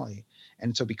Silicon Valley.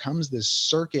 And so it becomes this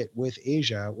circuit with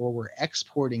Asia where we're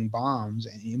exporting bombs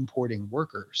and importing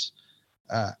workers.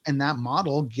 And that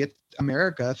model gets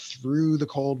America through the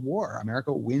Cold War.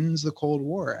 America wins the Cold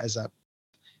War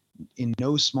in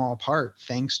no small part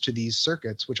thanks to these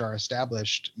circuits, which are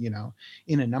established,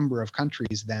 in a number of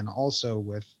countries, then also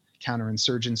with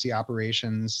counterinsurgency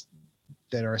operations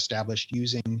that are established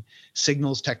using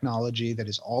signals technology that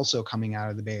is also coming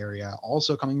out of the Bay Area,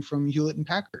 also coming from Hewlett and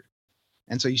Packard.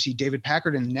 And so you see David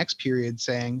Packard in the next period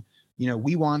saying,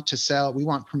 we want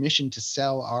permission to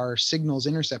sell our signals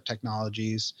intercept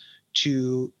technologies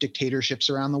to dictatorships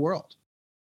around the world.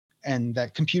 And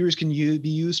that computers can be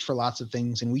used for lots of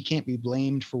things, and we can't be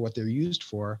blamed for what they're used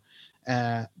for.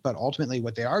 But ultimately,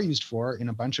 what they are used for in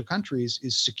a bunch of countries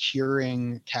is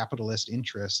securing capitalist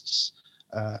interests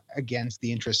against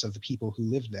the interests of the people who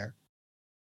lived there.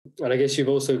 And I guess you've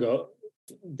also got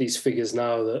these figures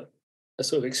now that are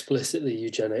sort of explicitly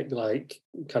eugenic, like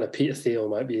kind of Peter Thiel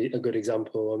might be a good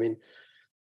example. I mean,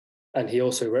 and he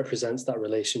also represents that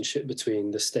relationship between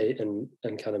the state and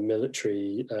kind of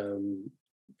military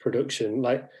production.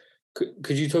 Like,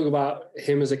 could you talk about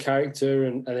him as a character,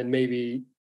 and then maybe,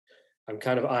 I'm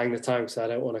kind of eyeing the time because I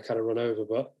don't want to kind of run over,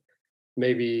 but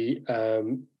maybe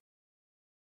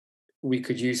we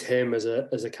could use him as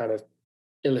a kind of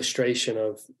illustration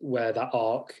of where that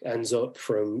arc ends up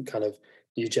from kind of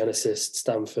eugenicist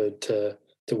Stanford to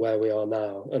where we are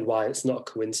now, and why it's not a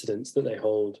coincidence that they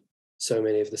hold so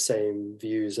many of the same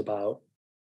views about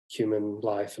human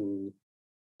life and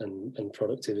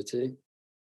productivity.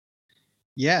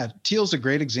 Yeah, Thiel's a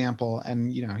great example,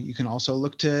 and you can also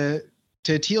look to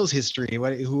Thiel's history.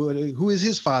 Who is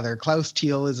his father? Klaus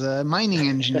Thiel is a mining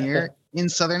engineer in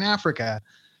southern Africa,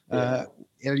 at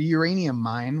a uranium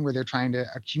mine where they're trying to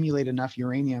accumulate enough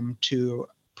uranium to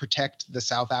protect the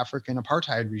South African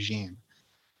apartheid regime.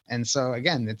 And so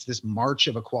again, it's this march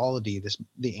of equality,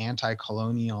 the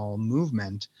anti-colonial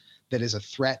movement that is a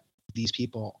threat to these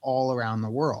people all around the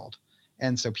world.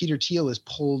 And so Peter Thiel is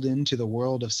pulled into the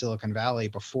world of Silicon Valley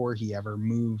before he ever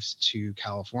moves to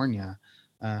California,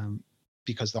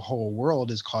 because the whole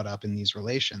world is caught up in these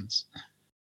relations.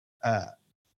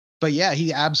 But yeah,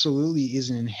 he absolutely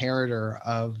is an inheritor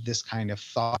of this kind of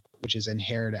thought, which is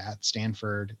inherited at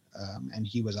Stanford. And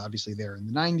he was obviously there in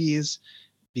the 90s,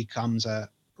 becomes a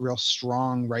real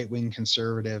strong right-wing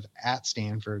conservative at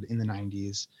Stanford in the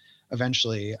 90s,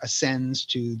 eventually ascends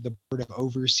to the board of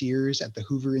overseers at the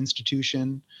Hoover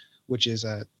Institution, which is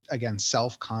again,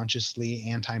 self-consciously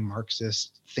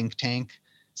anti-Marxist think tank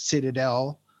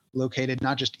citadel located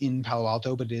not just in Palo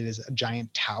Alto, but it is a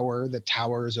giant tower that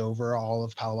towers over all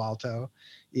of Palo Alto,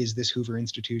 is this Hoover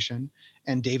Institution.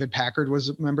 And David Packard was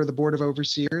a member of the board of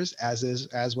overseers, as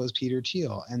was Peter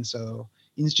Thiel. And so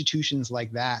institutions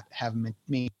like that have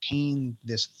maintained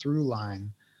this through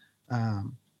line.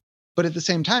 But at the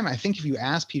same time, I think if you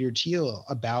ask Peter Thiel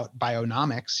about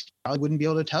bionomics, he probably wouldn't be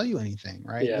able to tell you anything,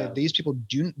 right? Yeah. These people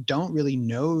don't really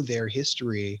know their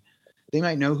history. They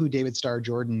might know who David Starr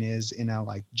Jordan is in a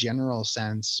general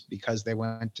sense because they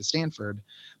went to Stanford,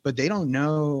 but they don't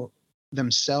know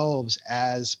themselves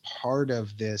as part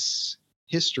of this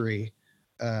history,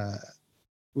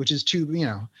 which is too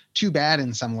bad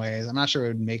in some ways. I'm not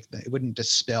sure it wouldn't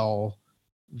dispel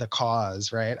the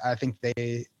cause, right? I think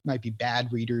they might be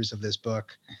bad readers of this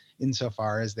book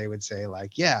insofar as they would say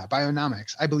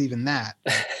bionomics, I believe in that.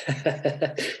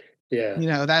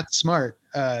 Yeah. That's smart.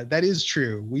 That is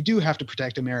true. We do have to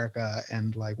protect America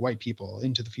and white people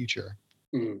into the future.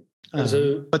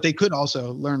 But they could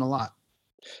also learn a lot.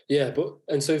 Yeah,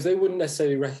 and so if they wouldn't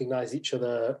necessarily recognize each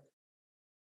other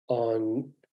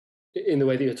in the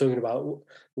way that you're talking about,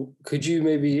 could you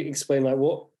maybe explain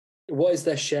what is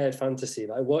their shared fantasy?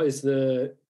 What is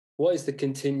the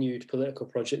continued political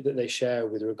project that they share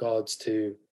with regards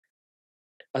to,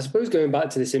 I suppose, going back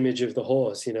to this image of the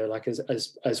horse,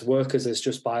 as workers, as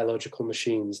just biological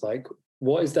machines,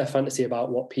 what is their fantasy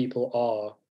about what people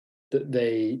are that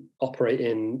they operate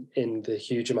in the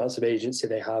huge amounts of agency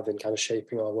they have in kind of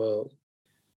shaping our world?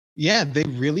 Yeah, they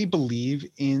really believe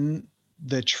in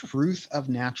the truth of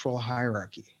natural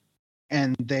hierarchy.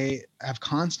 And they have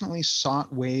constantly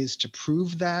sought ways to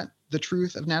prove that the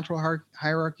truth of natural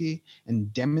hierarchy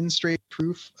and demonstrate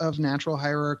proof of natural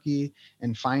hierarchy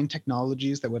and find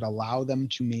technologies that would allow them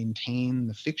to maintain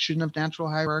the fiction of natural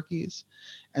hierarchies.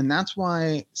 And that's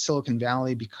why Silicon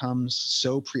Valley becomes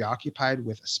so preoccupied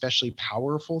with especially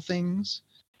powerful things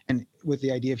and with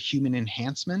the idea of human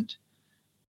enhancement.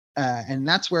 And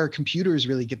that's where computers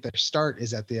really get their start,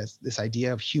 is at this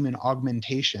idea of human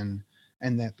augmentation,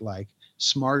 and that like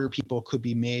smarter people could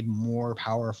be made more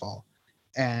powerful,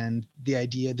 and the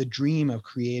idea, the dream of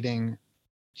creating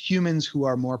humans who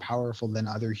are more powerful than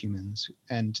other humans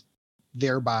and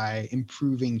thereby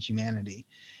improving humanity.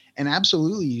 And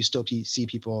absolutely, you still see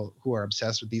people who are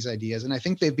obsessed with these ideas, and I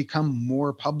think they've become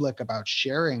more public about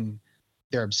sharing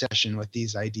their obsession with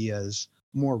these ideas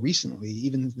more recently,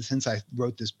 even since I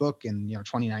wrote this book in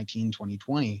 2019,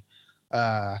 2020.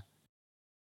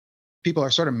 People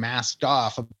are sort of masked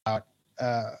off about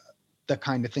the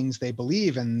kind of things they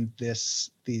believe in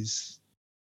these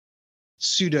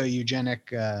pseudo eugenic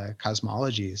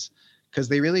cosmologies, because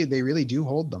they really do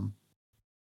hold them.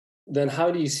 Then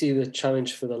how do you see the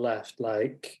challenge for the left?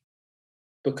 Like,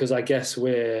 because I guess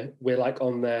we're like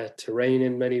on their terrain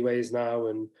in many ways now,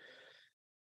 and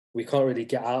we can't really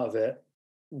get out of it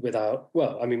we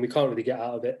can't really get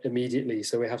out of it immediately,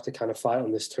 so we have to kind of fight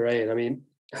on this terrain. I mean,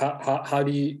 how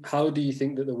do you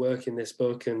think that the work in this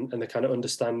book and the kind of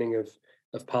understanding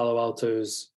of Palo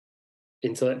Alto's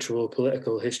intellectual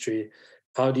political history,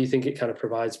 how do you think it kind of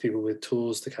provides people with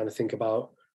tools to kind of think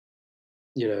about,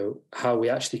 how we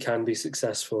actually can be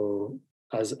successful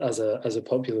as a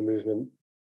popular movement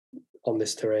on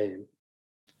this terrain?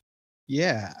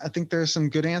 Yeah, I think there's some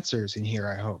good answers in here,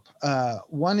 I hope.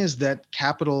 One is that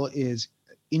capital is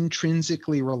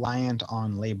intrinsically reliant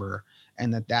on labor,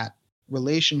 and that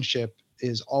relationship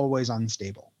is always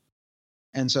unstable.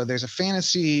 And so there's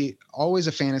always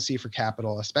a fantasy for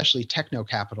capital, especially techno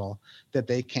capital, that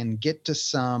they can get to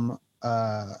some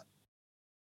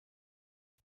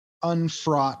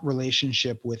unfraught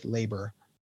relationship with labor.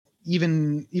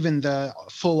 Even the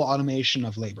full automation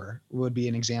of labor would be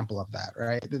an example of that,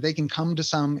 right? That they can come to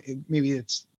some, maybe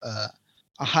it's a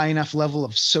high enough level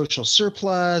of social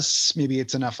surplus, maybe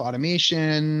it's enough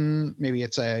automation, maybe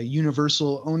it's a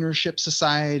universal ownership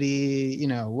society,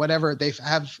 whatever. They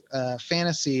have a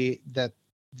fantasy that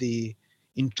the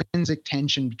intrinsic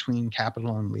tension between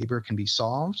capital and labor can be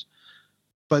solved.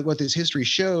 But what this history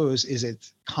shows is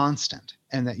it's constant,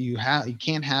 and that you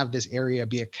can't have this area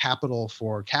be a capital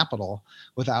for capital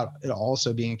without it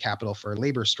also being a capital for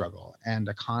labor struggle and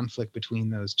a conflict between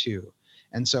those two.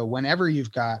 And so whenever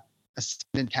you've got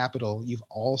ascendant capital, you've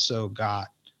also got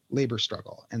labor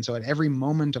struggle. And so at every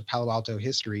moment of Palo Alto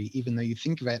history, even though you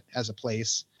think of it as a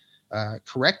place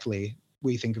correctly,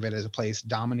 we think of it as a place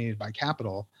dominated by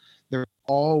capital, there's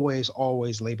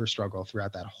always labor struggle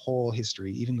throughout that whole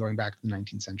history, even going back to the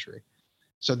 19th century.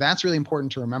 So that's really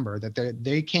important to remember, that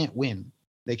they can't win.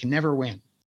 They can never win,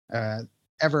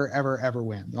 ever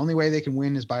win. The only way they can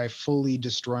win is by fully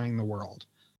destroying the world,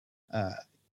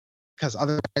 because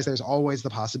otherwise there's always the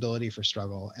possibility for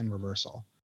struggle and reversal.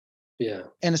 Yeah.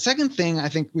 And a second thing, I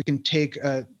think we can take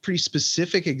pretty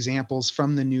specific examples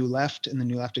from the New Left and the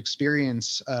New Left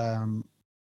experience.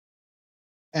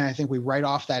 And I think we write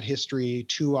off that history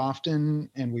too often,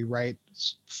 and we write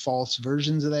false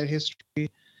versions of that history.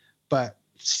 But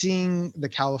seeing the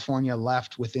California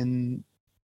left within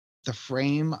the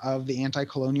frame of the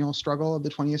anti-colonial struggle of the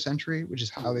 20th century, which is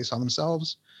how they saw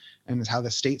themselves and is how the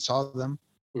state saw them,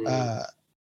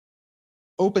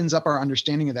 opens up our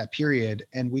understanding of that period.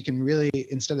 And we can really,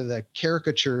 instead of the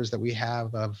caricatures that we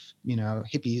have of,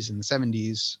 hippies in the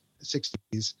 70s,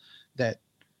 60s, that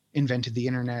invented the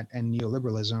internet and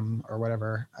neoliberalism or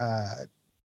whatever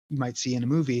you might see in a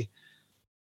movie,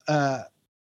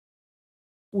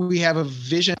 we have a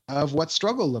vision of what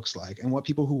struggle looks like, and what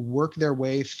people who work their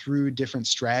way through different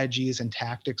strategies and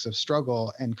tactics of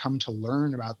struggle and come to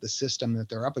learn about the system that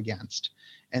they're up against.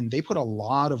 And they put a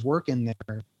lot of work in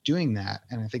there doing that.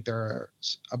 And I think there are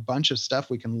a bunch of stuff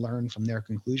we can learn from their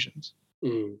conclusions.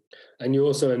 And you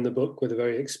also, in the book, with a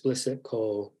very explicit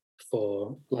call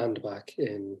for land back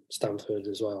in Stanford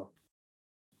as well.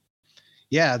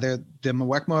 Yeah, the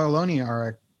Muwekma Ohlone are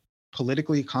a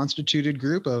politically constituted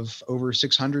group of over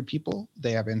 600 people.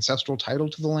 They have ancestral title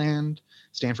to the land.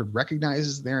 Stanford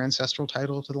recognizes their ancestral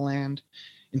title to the land.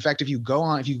 In fact, if you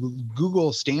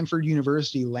Google Stanford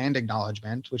University land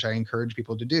acknowledgement, which I encourage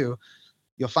people to do,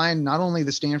 you'll find not only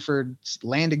the Stanford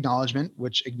land acknowledgement,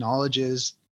 which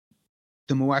acknowledges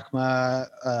the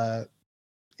Muwekma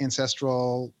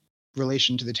ancestral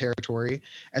relation to the territory,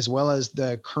 as well as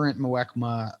the current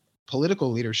Muwekma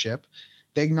political leadership,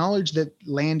 they acknowledge that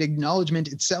land acknowledgement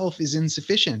itself is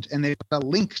insufficient. And they've got a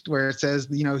link where it says,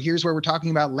 here's where we're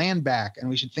talking about land back, and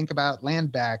we should think about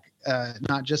land back,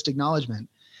 not just acknowledgement.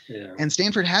 Yeah. And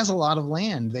Stanford has a lot of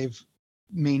land. They've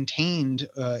maintained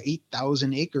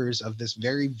 8,000 acres of this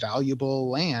very valuable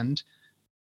land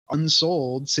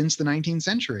unsold since the 19th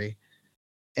century.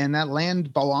 And that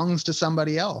land belongs to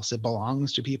somebody else. It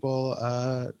belongs to people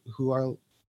who are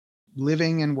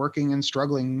living and working and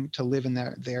struggling to live in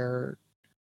their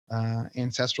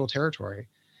ancestral territory.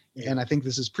 Yeah. And I think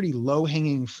this is pretty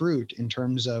low-hanging fruit in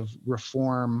terms of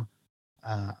reform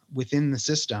within the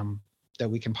system that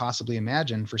we can possibly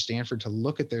imagine for Stanford to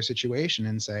look at their situation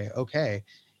and say, okay,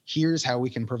 here's how we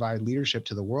can provide leadership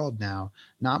to the world now,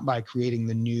 not by creating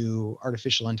the new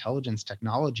artificial intelligence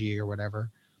technology or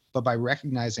whatever, but by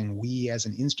recognizing we as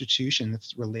an institution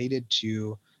that's related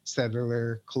to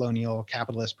settler, colonial,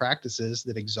 capitalist practices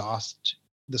that exhaust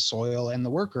the soil and the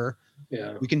worker,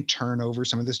 we can turn over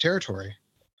some of this territory.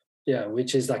 Yeah,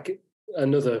 which is like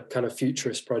another kind of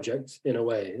futurist project in a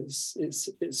way.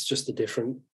 It's just a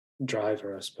different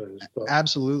driver, I suppose. But...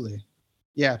 Absolutely.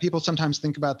 Yeah, people sometimes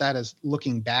think about that as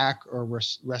looking back or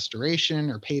restoration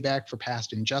or payback for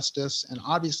past injustice. And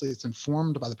obviously it's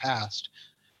informed by the past,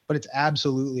 but it's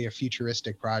absolutely a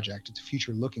futuristic project. It's a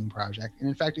future-looking project. And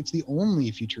in fact, it's the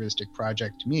only futuristic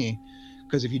project to me,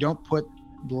 because if you don't put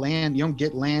land, you don't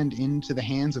get land into the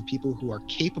hands of people who are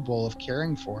capable of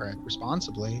caring for it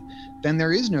responsibly, then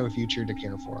there is no future to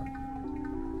care for.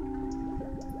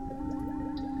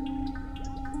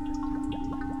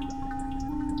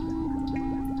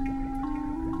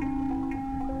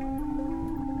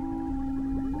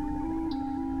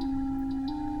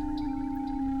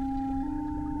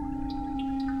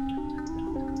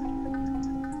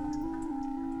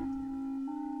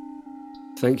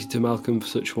 Thank you to Malcolm for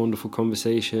such a wonderful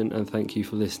conversation, and thank you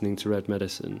for listening to Red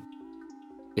Medicine.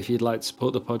 If you'd like to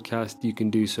support the podcast, you can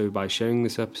do so by sharing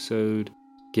this episode,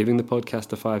 giving the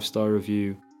podcast a 5-star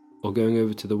review, or going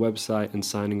over to the website and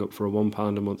signing up for a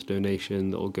 £1 a month donation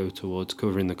that will go towards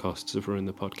covering the costs of running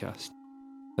the podcast.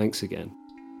 Thanks again.